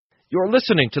You're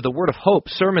listening to the Word of Hope,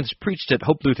 sermons preached at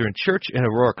Hope Lutheran Church in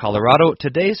Aurora, Colorado.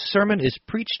 Today's sermon is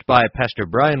preached by Pastor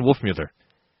Bryan Wolfmueller.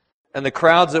 And the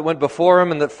crowds that went before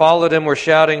him and that followed him were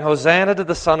shouting, "Hosanna to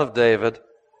the Son of David!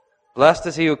 Blessed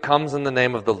is he who comes in the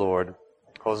name of the Lord.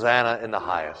 Hosanna in the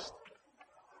highest."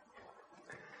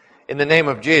 In the name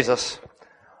of Jesus,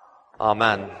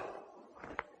 Amen.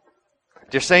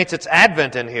 Dear saints, it's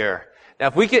Advent in here.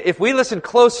 Now, if we listen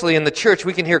closely in the church,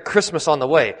 we can hear Christmas on the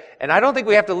way. And I don't think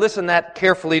we have to listen that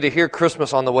carefully to hear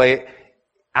Christmas on the way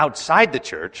outside the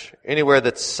church, anywhere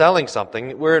that's selling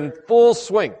something. We're in full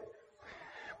swing.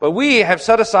 But we have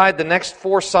set aside the next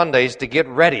 4 Sundays to get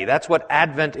ready. That's what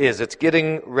Advent is. It's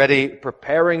getting ready,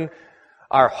 preparing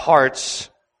our hearts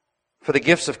for the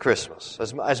gifts of Christmas,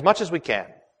 as much as we can,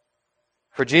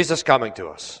 for Jesus coming to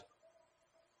us.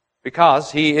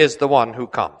 Because He is the one who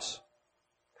comes.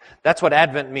 That's what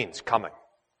Advent means, coming.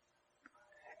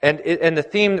 And the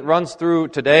theme that runs through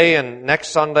today and next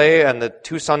Sunday and the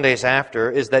 2 Sundays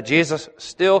after is that Jesus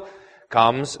still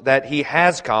comes, that He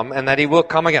has come, and that He will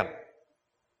come again.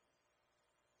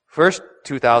 First,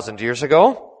 2,000 years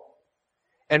ago.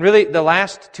 And really, the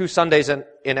last 2 Sundays in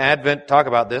Advent talk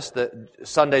about this, the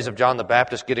Sundays of John the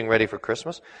Baptist getting ready for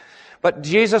Christmas. But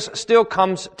Jesus still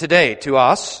comes today to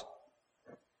us,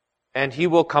 and He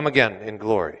will come again in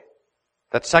glory.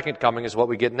 That second coming is what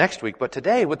we get next week. But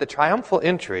today, with the triumphal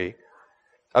entry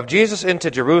of Jesus into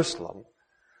Jerusalem,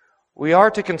 we are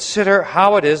to consider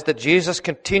how it is that Jesus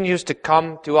continues to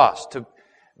come to us, to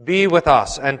be with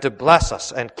us, and to bless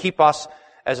us, and keep us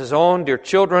as His own dear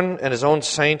children and His own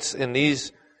saints in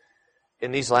these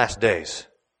last days.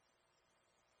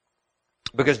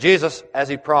 Because Jesus, as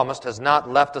He promised, has not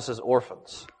left us as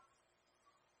orphans.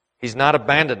 He's not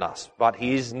abandoned us, but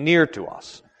He's near to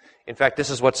us. In fact, this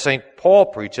is what St. Paul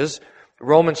preaches,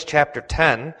 Romans chapter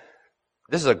 10.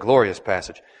 This is a glorious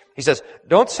passage. He says,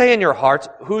 "Don't say in your hearts,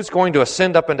 who's going to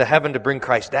ascend up into heaven to bring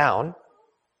Christ down?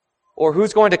 Or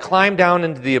who's going to climb down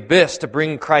into the abyss to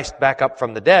bring Christ back up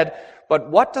from the dead? But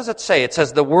what does it say? It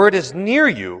says the word is near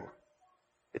you.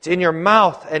 It's in your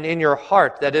mouth and in your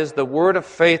heart. That is the word of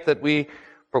faith that we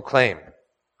proclaim.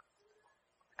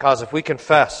 Because if we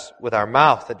confess with our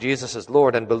mouth that Jesus is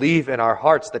Lord and believe in our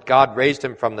hearts that God raised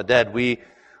Him from the dead, we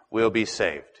will be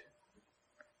saved."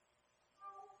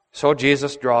 So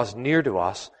Jesus draws near to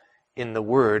us in the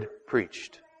word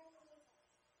preached.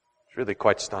 It's really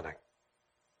quite stunning.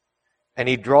 And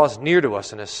He draws near to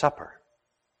us in His supper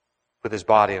with His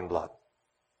body and blood.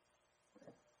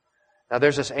 Now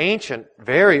there's this ancient,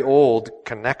 very old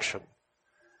connection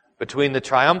between the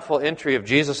triumphal entry of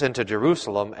Jesus into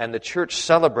Jerusalem and the church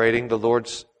celebrating the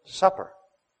Lord's Supper.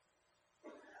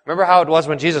 Remember how it was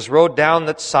when Jesus rode down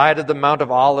that side of the Mount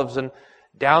of Olives and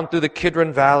down through the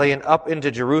Kidron Valley and up into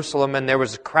Jerusalem, and there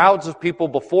was crowds of people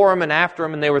before Him and after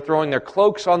Him, and they were throwing their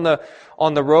cloaks on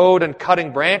the road and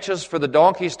cutting branches for the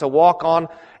donkeys to walk on,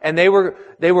 and they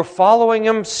were following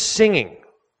Him singing.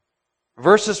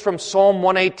 Verses from Psalm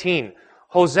 118,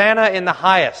 "Hosanna in the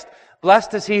highest.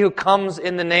 Blessed is he who comes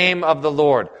in the name of the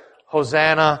Lord.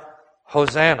 Hosanna,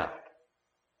 Hosanna."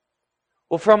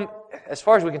 Well, from, as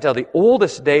far as we can tell, the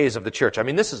oldest days of the church, I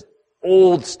mean, this is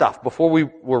old stuff, before we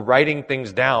were writing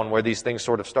things down where these things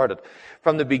sort of started.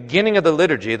 From the beginning of the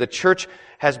liturgy, the church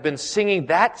has been singing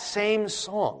that same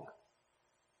song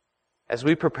as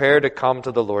we prepare to come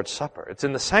to the Lord's Supper. It's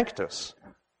in the Sanctus.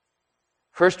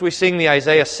 First we sing the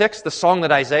Isaiah 6, the song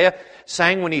that Isaiah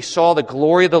sang when he saw the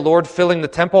glory of the Lord filling the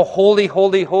temple. "Holy,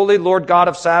 holy, holy, Lord God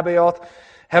of Sabaoth.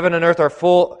 Heaven and earth are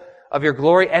full of your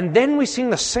glory." And then we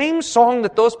sing the same song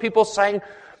that those people sang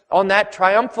on that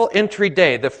triumphal entry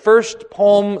day, the first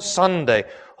Palm Sunday.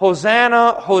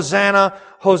 "Hosanna, Hosanna,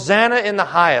 Hosanna in the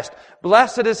highest.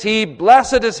 Blessed is he,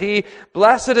 blessed is he,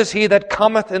 blessed is he that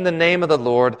cometh in the name of the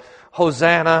Lord.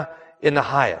 Hosanna in the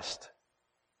highest."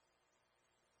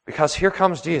 Because here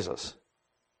comes Jesus,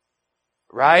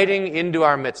 riding into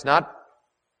our midst, not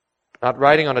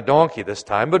riding on a donkey this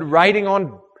time, but riding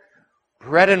on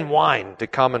bread and wine to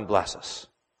come and bless us.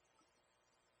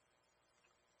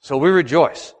 So we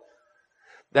rejoice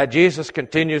that Jesus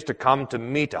continues to come to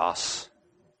meet us,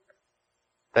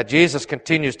 that Jesus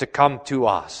continues to come to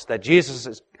us, that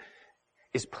Jesus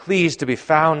is pleased to be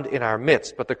found in our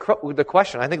midst. But the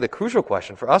question, I think the crucial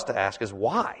question for us to ask is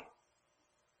why?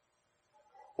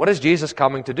 What is Jesus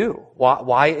coming to do?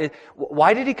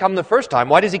 Why did He come the first time?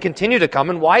 Why does He continue to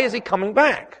come? And why is He coming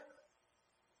back?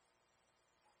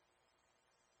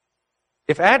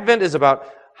 If Advent is about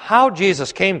how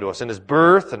Jesus came to us in His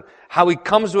birth and how He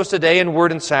comes to us today in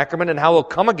word and sacrament and how He'll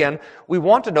come again, we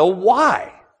want to know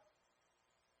why.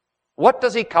 What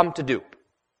does He come to do?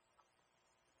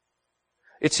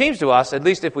 It seems to us, at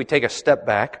least if we take a step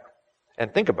back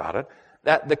and think about it,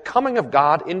 that the coming of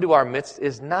God into our midst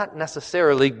is not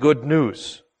necessarily good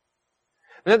news.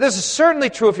 Now, this is certainly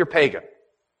true if you're pagan.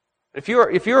 If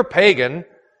you're a pagan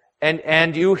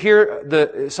and you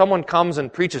hear someone comes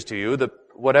and preaches to you,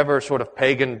 whatever sort of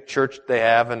pagan church they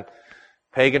have and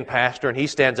pagan pastor, and he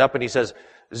stands up and he says,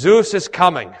 Zeus is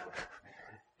coming.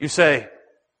 You say,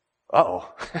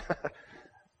 uh-oh.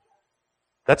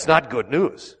 That's not good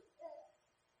news.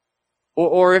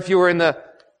 Or if you were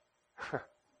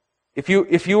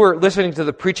if you were listening to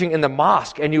the preaching in the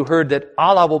mosque and you heard that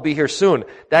Allah will be here soon,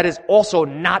 that is also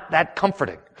not that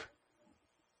comforting.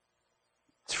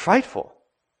 It's frightful.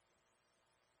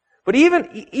 But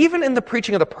even in the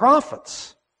preaching of the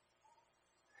prophets,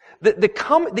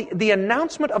 the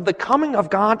announcement of the coming of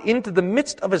God into the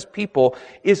midst of His people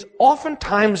is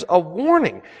oftentimes a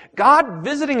warning. God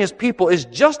visiting His people is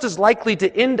just as likely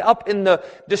to end up in the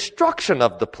destruction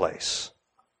of the place.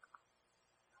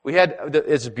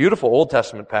 It's a beautiful Old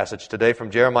Testament passage today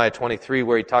from Jeremiah 23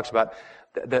 where he talks about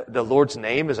the Lord's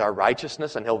name is our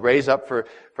righteousness, and He'll raise up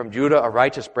from Judah a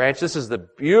righteous branch. This is the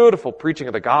beautiful preaching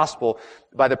of the gospel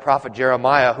by the prophet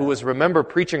Jeremiah, who was, remember,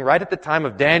 preaching right at the time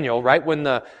of Daniel, right when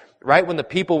the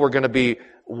people were going to be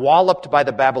walloped by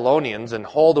the Babylonians and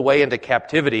hauled away into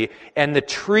captivity, and the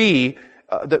tree,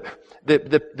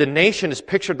 the nation is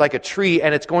pictured like a tree,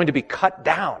 and it's going to be cut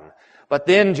down. But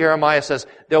then Jeremiah says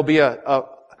there'll be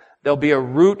a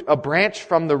root, a branch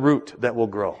from the root that will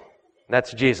grow.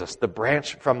 That's Jesus, the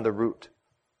branch from the root.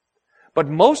 But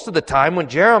most of the time when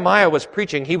Jeremiah was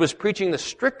preaching, he was preaching the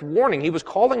strict warning. He was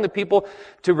calling the people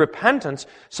to repentance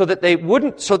so that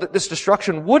this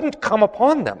destruction wouldn't come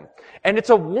upon them. And it's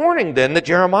a warning then that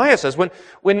Jeremiah says,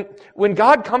 when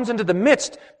God comes into the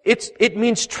midst, it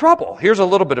means trouble. Here's a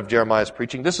little bit of Jeremiah's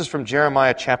preaching. This is from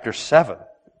Jeremiah chapter 7.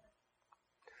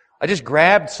 I just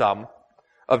grabbed some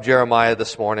of Jeremiah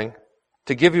this morning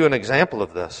to give you an example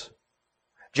of this.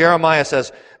 Jeremiah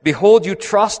says, Behold, you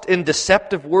trust in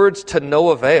deceptive words to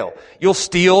no avail. You'll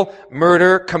steal,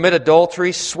 murder, commit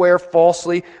adultery, swear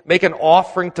falsely, make an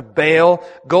offering to Baal,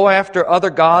 go after other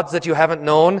gods that you haven't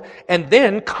known, and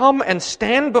then come and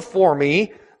stand before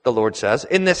me, the Lord says,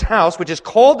 in this house which is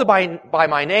called by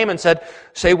my name, and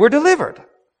say, we're delivered.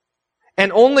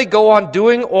 And only go on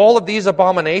doing all of these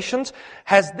abominations?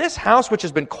 Has this house which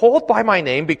has been called by my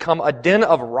name become a den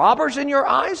of robbers in your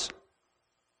eyes?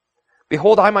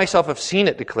 Behold, I myself have seen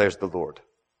it, declares the Lord.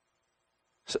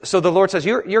 So the Lord says,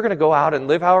 you're going to go out and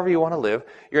live however you want to live.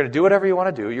 You're going to do whatever you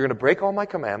want to do. You're going to break all my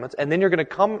commandments. And then you're going to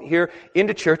come here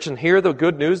into church and hear the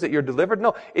good news that you're delivered.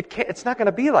 No, it's not going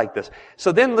to be like this.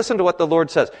 So then listen to what the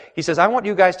Lord says. He says, I want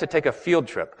you guys to take a field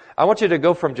trip. I want you to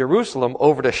go from Jerusalem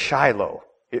over to Shiloh.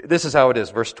 This is how it is,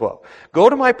 verse 12. Go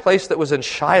to my place that was in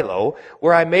Shiloh,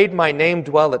 where I made my name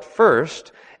dwell at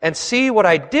first, and see what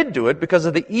I did to it because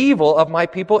of the evil of my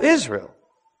people Israel.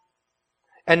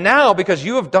 And now, because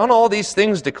you have done all these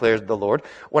things, declares the Lord,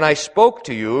 when I spoke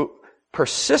to you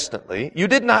persistently, you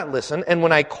did not listen, and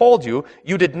when I called you,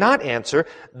 you did not answer.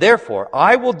 Therefore,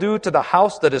 I will do to the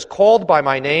house that is called by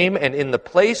my name, and in the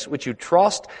place which you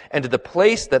trust, and to the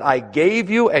place that I gave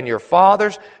you and your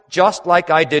fathers, just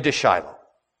like I did to Shiloh.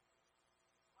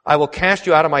 I will cast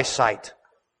you out of my sight,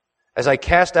 as I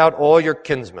cast out all your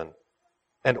kinsmen,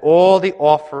 and all the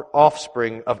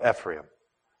offspring of Ephraim.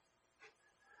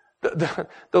 The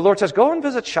Lord says, go and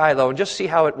visit Shiloh and just see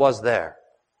how it was there.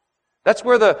 That's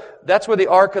where the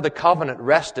Ark of the Covenant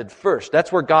rested first.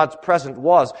 That's where God's presence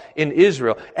was in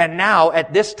Israel. And now,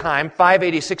 at this time,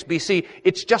 586 BC,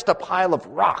 it's just a pile of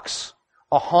rocks.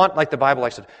 A haunt, like the Bible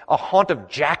likes it, a haunt of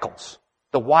jackals.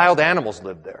 The wild animals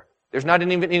lived there. There's not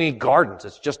even any gardens.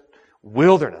 It's just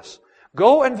wilderness.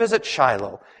 Go and visit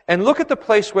Shiloh and look at the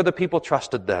place where the people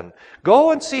trusted then.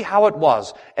 Go and see how it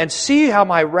was and see how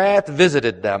my wrath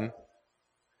visited them.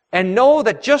 And know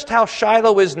that just how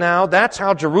Shiloh is now, that's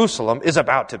how Jerusalem is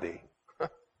about to be.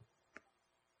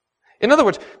 In other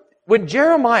words, when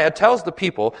Jeremiah tells the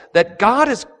people that God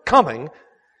is coming,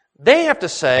 they have to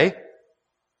say,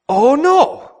 oh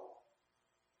no,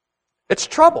 it's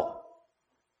trouble.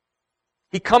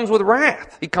 He comes with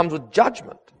wrath. He comes with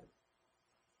judgment.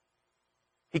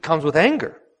 He comes with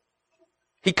anger.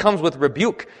 He comes with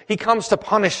rebuke. He comes to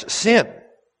punish sin.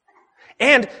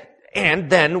 And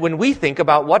then when we think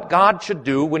about what God should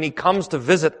do when He comes to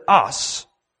visit us,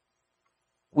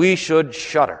 we should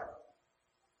shudder.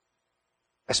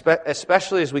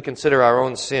 Especially as we consider our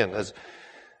own sin.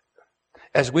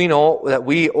 As we know that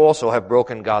we also have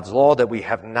broken God's law, that we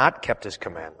have not kept His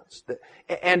commandments.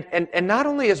 And not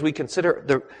only as we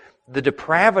consider the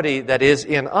depravity that is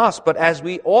in us, but as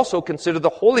we also consider the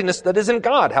holiness that is in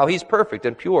God, how He's perfect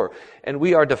and pure, and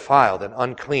we are defiled and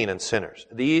unclean and sinners.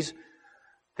 These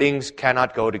things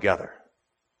cannot go together.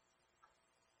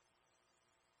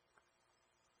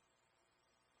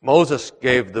 Moses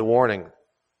gave the warning,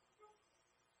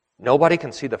 nobody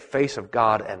can see the face of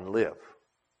God and live.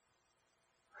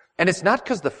 And it's not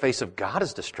because the face of God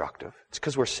is destructive. It's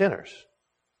because we're sinners.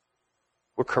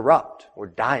 We're corrupt. We're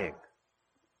dying.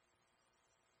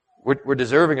 We're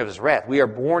deserving of His wrath. We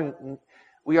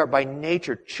are by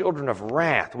nature children of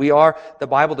wrath. We are, the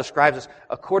Bible describes us,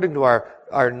 according to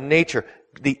our nature,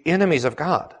 the enemies of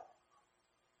God.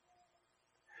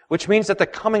 Which means that the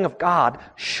coming of God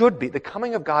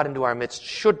into our midst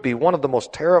should be one of the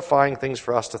most terrifying things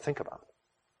for us to think about.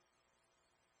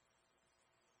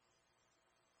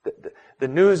 The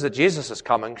news that Jesus is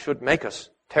coming should make us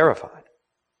terrified.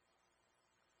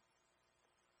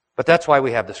 But that's why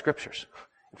we have the Scriptures.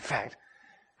 In fact,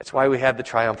 that's why we have the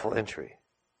triumphal entry.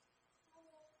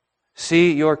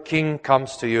 See, your King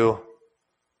comes to you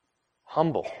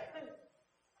humble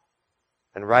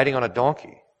and riding on a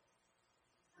donkey.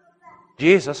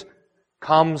 Jesus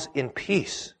comes in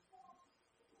peace.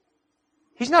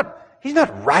 He's not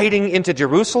riding into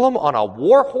Jerusalem on a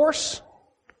war horse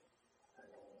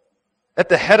at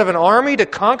the head of an army to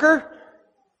conquer.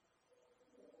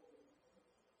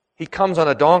 He comes on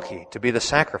a donkey to be the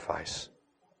sacrifice,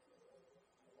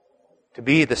 to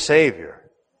be the Savior.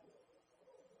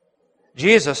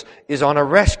 Jesus is on a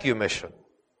rescue mission.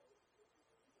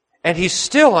 And He's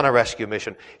still on a rescue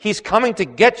mission. He's coming to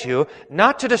get you,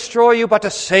 not to destroy you, but to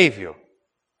save you.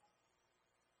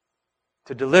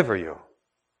 To deliver you.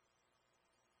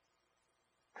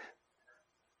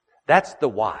 That's the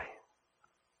why.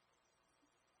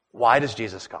 Why does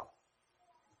Jesus come?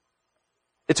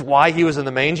 It's why He was in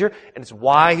the manger, and it's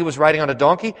why He was riding on a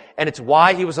donkey, and it's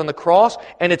why He was on the cross,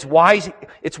 and it's why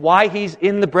He's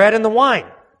in the bread and the wine.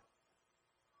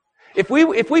 If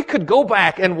we could go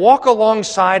back and walk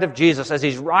alongside of Jesus as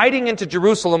He's riding into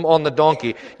Jerusalem on the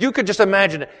donkey, you could just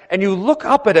imagine it, and you look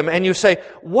up at Him and you say,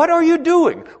 what are you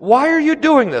doing? Why are you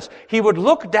doing this? He would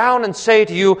look down and say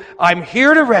to you, I'm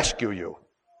here to rescue you.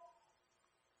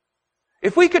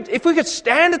 If we could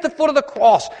stand at the foot of the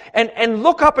cross and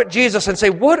look up at Jesus and say,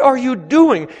 what are you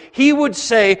doing? He would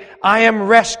say, I am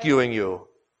rescuing you.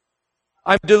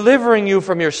 I'm delivering you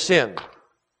from your sin.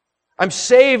 I'm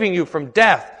saving you from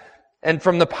death and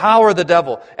from the power of the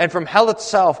devil and from hell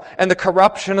itself and the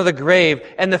corruption of the grave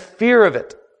and the fear of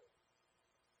it.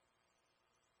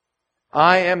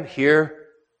 I am here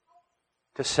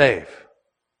to save.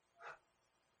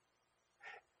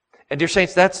 And dear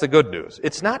saints, that's the good news.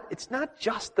 It's not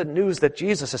just the news that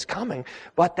Jesus is coming,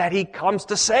 but that He comes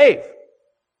to save.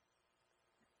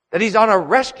 That He's on a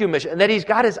rescue mission, and that He's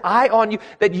got His eye on you,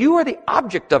 that you are the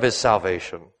object of His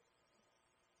salvation.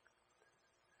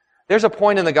 There's a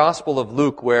point in the Gospel of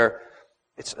Luke where,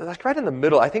 it's like right in the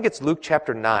middle, I think it's Luke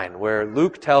chapter 9, where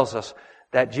Luke tells us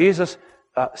that Jesus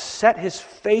set His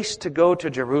face to go to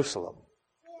Jerusalem.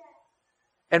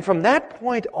 And from that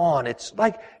point on, it's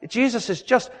like Jesus is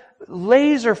just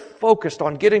laser focused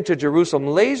on getting to Jerusalem,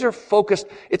 laser focused.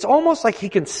 It's almost like He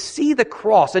can see the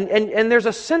cross. And there's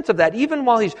a sense of that, even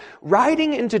while He's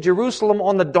riding into Jerusalem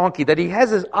on the donkey, that He has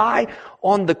His eye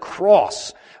on the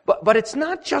cross. But it's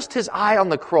not just His eye on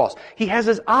the cross. He has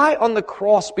His eye on the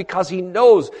cross because He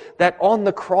knows that on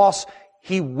the cross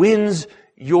He wins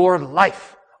your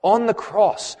life. On the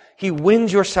cross, He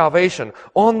wins your salvation.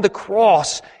 On the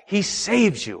cross, He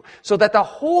saves you. So that the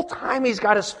whole time He's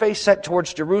got His face set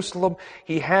towards Jerusalem,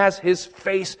 He has His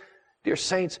face, dear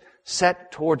saints,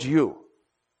 set towards you.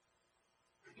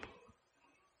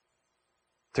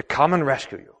 To come and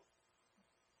rescue you.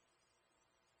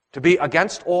 To be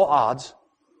against all odds,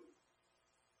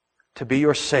 to be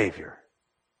your Savior.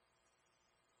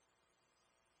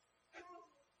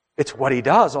 It's what He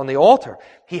does on the altar.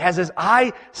 He has His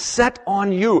eye set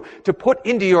on you to put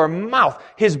into your mouth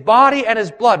His body and His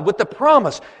blood with the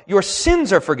promise your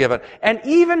sins are forgiven. And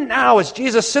even now, as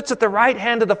Jesus sits at the right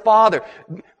hand of the Father,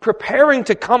 preparing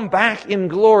to come back in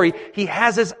glory, He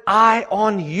has His eye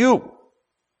on you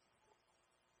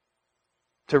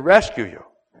to rescue you,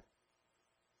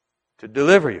 to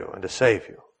deliver you, and to save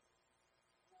you.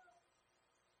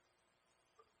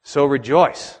 So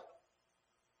rejoice.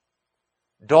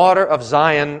 Daughter of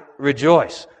Zion,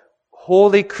 rejoice.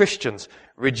 Holy Christians,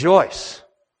 rejoice.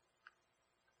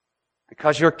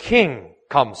 Because your King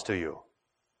comes to you.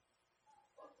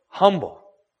 Humble,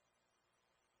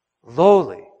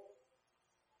 lowly,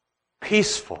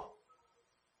 peaceful,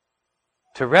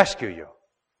 to rescue you,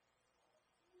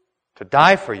 to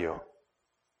die for you,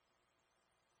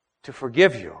 to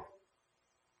forgive you,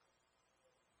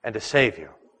 and to save you.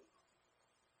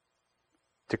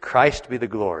 To Christ be the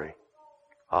glory.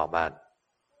 Amen.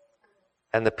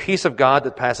 And the peace of God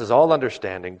that passes all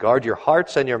understanding, guard your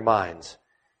hearts and your minds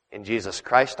in Jesus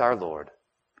Christ our Lord.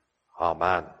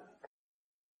 Amen.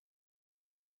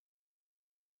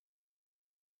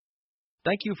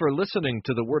 Thank you for listening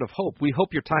to the Word of Hope. We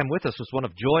hope your time with us was one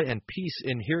of joy and peace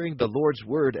in hearing the Lord's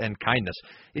Word and kindness.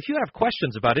 If you have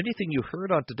questions about anything you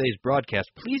heard on today's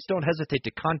broadcast, please don't hesitate to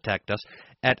contact us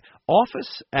at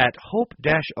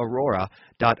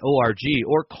office@hope-aurora.org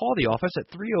or call the office at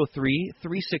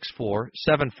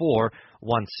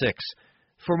 303-364-7416.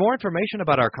 For more information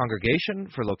about our congregation,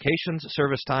 for locations,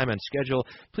 service time, and schedule,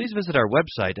 please visit our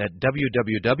website at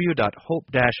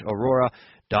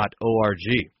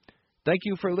www.hope-aurora.org. Thank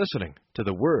you for listening to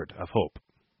the Word of Hope.